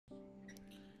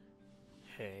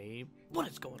Hey, what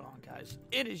is going on, guys?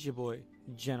 It is your boy,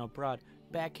 Genoprod,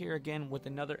 back here again with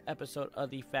another episode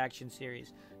of the Faction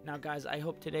series. Now, guys, I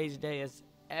hope today's day is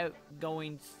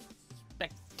going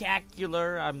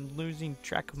spectacular. I'm losing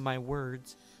track of my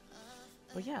words.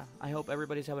 But yeah, I hope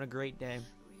everybody's having a great day.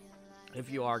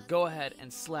 If you are, go ahead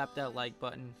and slap that like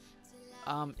button.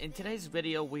 In today's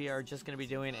video, we are just going to be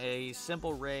doing a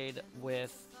simple raid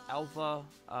with Alpha.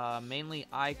 Mainly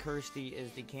iKirsty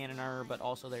is the cannoner, but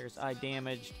also there's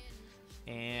iDamaged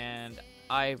and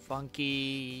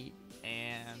iFunky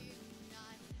and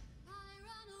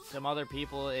some other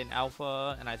people in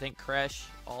Alpha, and I think Kresh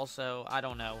also. I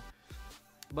don't know,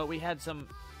 but we had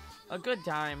a good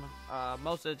time.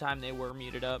 Most of the time they were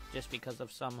muted up just because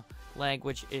of some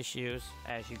language issues,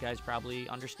 as you guys probably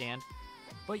understand.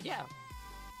 But yeah,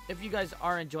 if you guys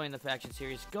are enjoying the Faction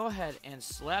series, go ahead and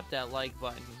slap that like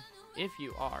button if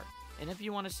you are. And if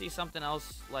you want to see something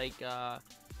else like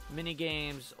mini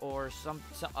games or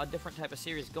a different type of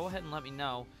series, go ahead and let me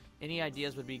know. Any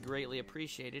ideas would be greatly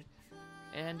appreciated.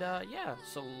 And yeah,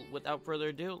 so without further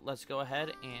ado, let's go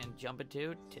ahead and jump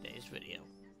into today's video.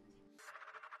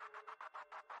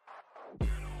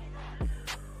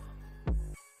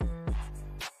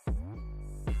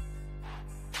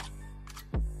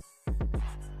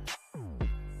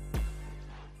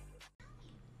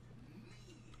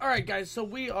 Alright guys, so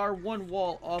we are one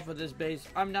wall off of this base.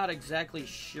 I'm not exactly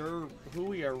sure who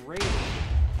we are raiding,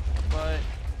 but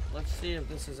let's see if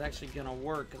this is actually gonna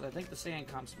work, because I think the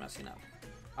Sandcomp's messing up.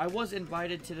 I was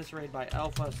invited to this raid by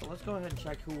Alpha, so let's go ahead and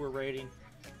check who we're raiding.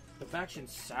 The faction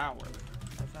Sour.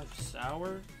 FF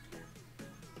Sour?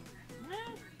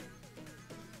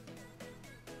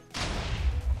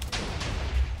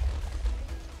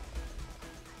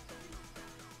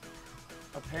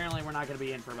 Apparently we're not gonna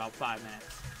be in for about 5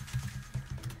 minutes.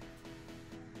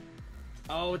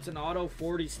 Oh, it's an auto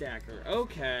 40 stacker.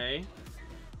 Okay.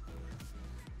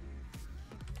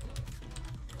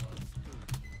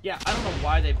 Yeah, I don't know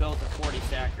why they built a 40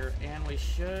 stacker, and we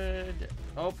should.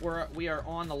 Oh, we are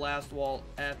on the last wall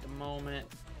at the moment,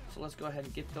 so let's go ahead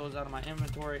and get those out of my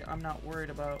inventory. I'm not worried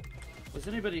about. Was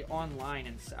anybody online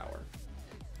in Sour?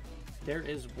 There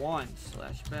is one.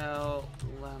 /Bell,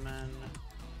 Lemon,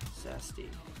 Zesty.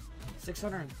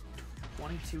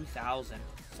 622,000.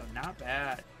 So not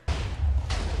bad.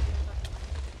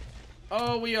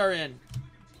 Oh, we are in.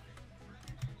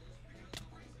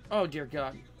 Oh, dear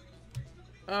God.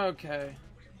 Okay.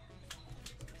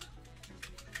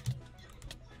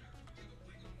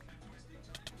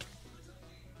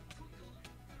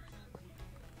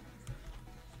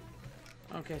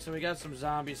 Okay, so we got some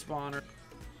zombie spawner.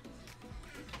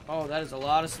 Oh, that is a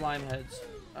lot of slime heads.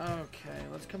 Okay,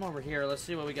 let's come over here. Let's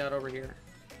see what we got over here.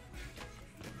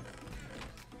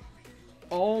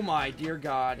 Oh my dear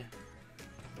God.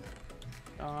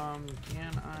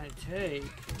 Can I take...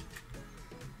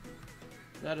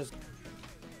 That is...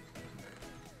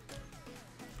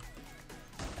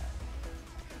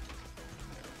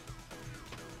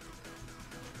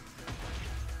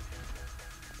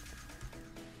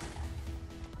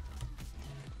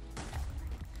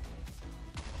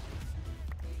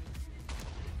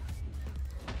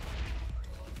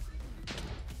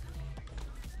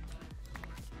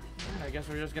 I guess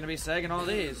we're just gonna be sagging all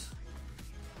these.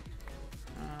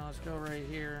 Let's go right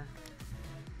here.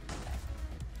 Let's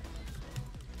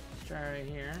try right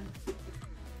here.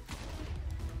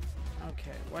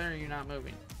 Okay, why are you not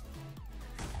moving?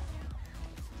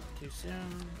 Too soon.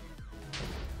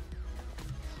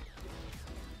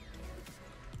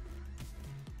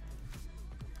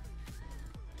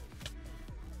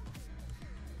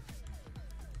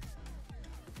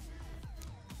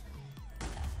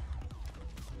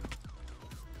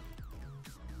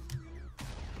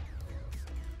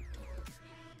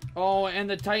 Oh, and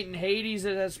the Titan Hades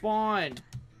that has spawned.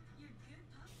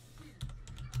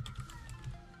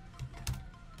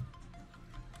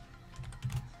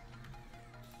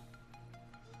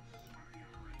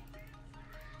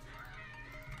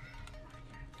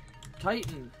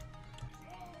 Titan.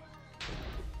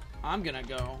 I'm gonna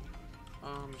go.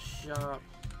 Shop.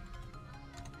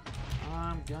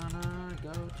 I'm gonna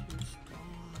go to spawn.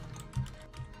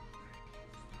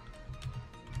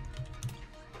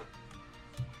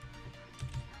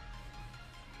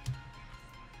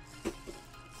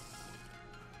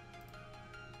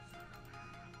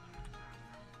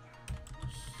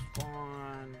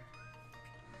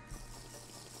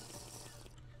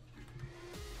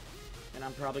 And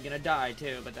I'm probably gonna die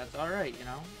too, but that's alright, you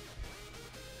know?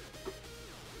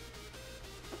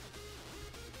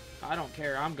 I don't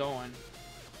care, I'm going.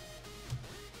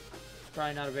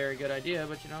 Probably not a very good idea,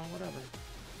 but you know, whatever.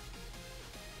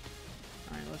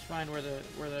 I Let's find where he is.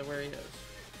 Where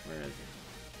is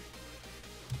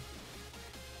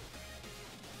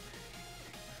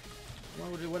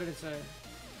he? What did it say?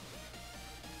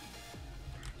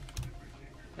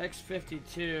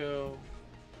 X52.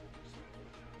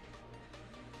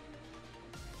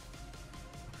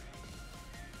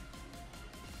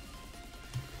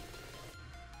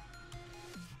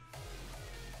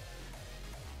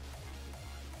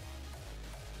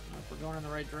 We're going in the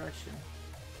right direction.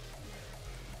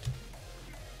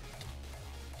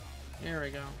 There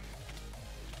we go.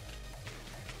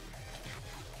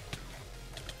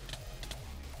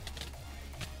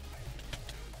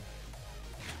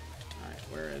 Alright,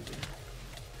 where is he?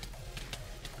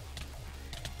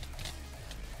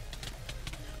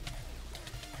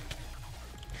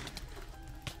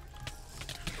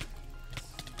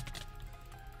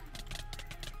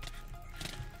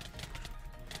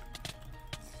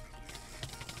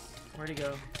 Where'd he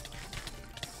go?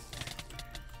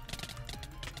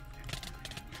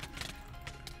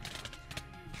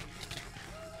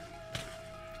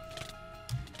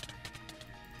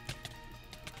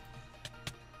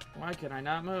 Why can I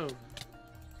not move?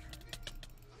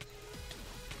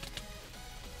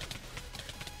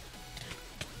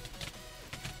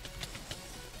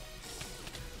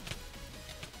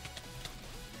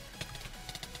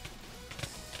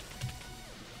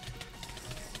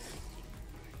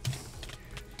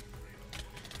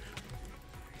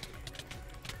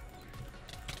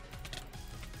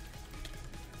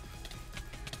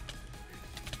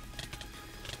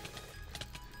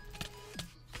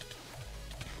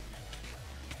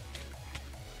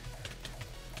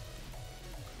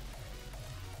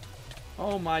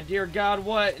 Oh my dear God,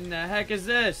 what in the heck is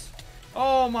this?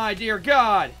 Oh my dear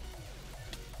God!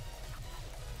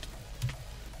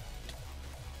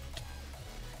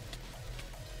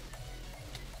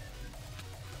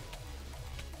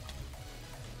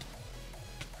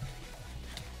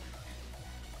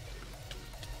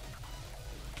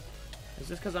 Is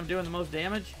this because I'm doing the most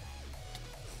damage?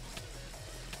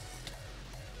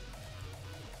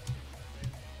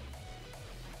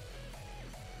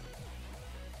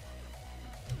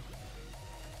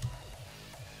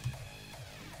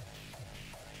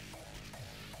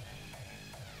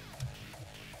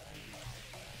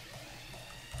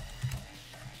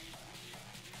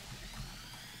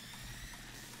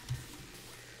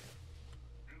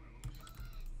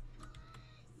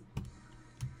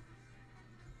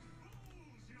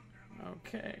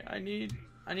 Okay, I need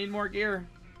more gear.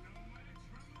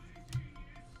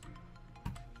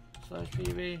 Slash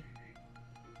PV.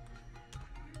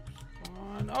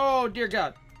 Spawn. Oh dear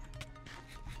God.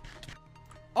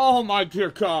 Oh my dear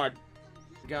God.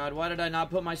 God, why did I not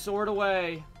put my sword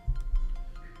away?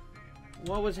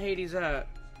 What was Hades at?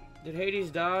 Did Hades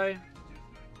die?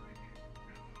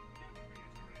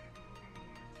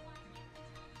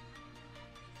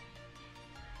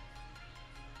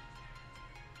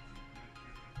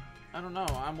 I don't know.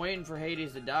 I'm waiting for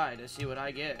Hades to die to see what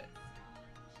I get.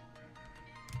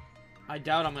 I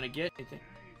doubt I'm gonna get anything.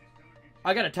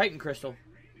 I got a Titan Crystal.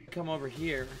 Come over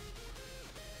here.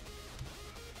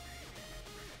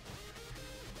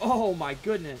 Oh my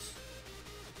goodness.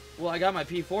 Well, I got my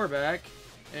P4 back.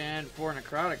 And 4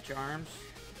 necrotic charms.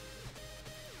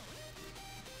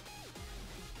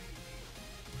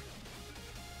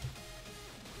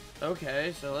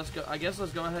 Okay, so let's go. I guess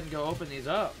let's go ahead and go open these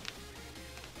up.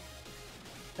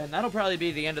 And that'll probably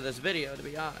be the end of this video, to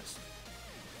be honest.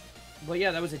 But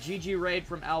yeah, that was a GG raid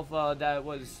from Alpha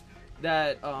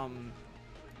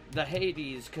the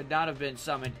Hades could not have been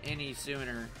summoned any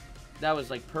sooner. That was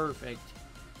like perfect.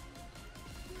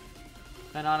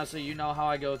 And honestly, you know how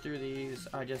I go through these.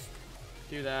 I just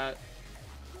do that.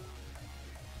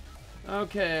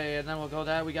 Okay, and then we'll go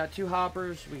that. We got 2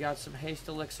 hoppers. We got some haste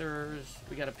elixirs.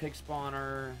 We got a pig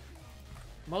spawner.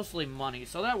 Mostly money,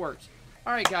 so that works.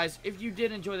 Alright guys, if you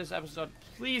did enjoy this episode,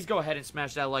 please go ahead and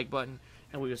smash that like button,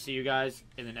 and we will see you guys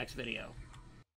in the next video.